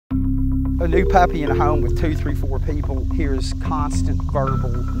A new puppy in a home with 2, 3, 4 people hears constant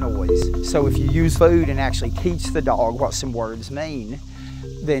verbal noise. So if you use food and actually teach the dog what some words mean,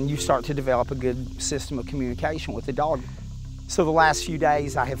 then you start to develop a good system of communication with the dog. So the last few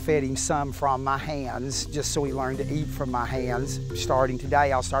days I have fed him some from my hands, just so he learned to eat from my hands. Starting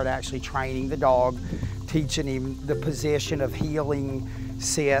today, I'll start actually training the dog, teaching him the position of heeling,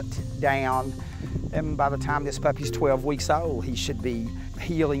 sit, down. And by the time this puppy's 12 weeks old, he should be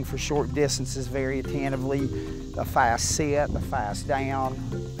heeling for short distances very attentively, a fast sit, a fast down.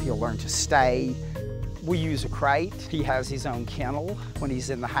 He'll learn to stay. We use a crate. He has his own kennel when he's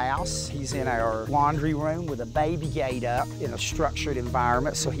in the house. He's in our laundry room with a baby gate up in a structured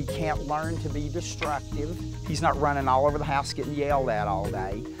environment so he can't learn to be destructive. He's not running all over the house getting yelled at all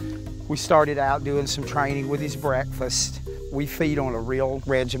day. We started out doing some training with his breakfast. We feed on a real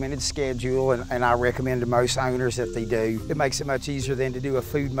regimented schedule, and I recommend to most owners that they do. It makes it much easier than to do a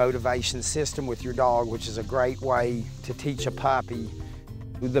food motivation system with your dog, which is a great way to teach a puppy.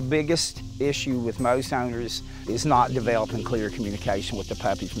 The biggest issue with most owners is not developing clear communication with the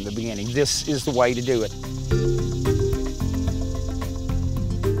puppy from the beginning. This is the way to do it.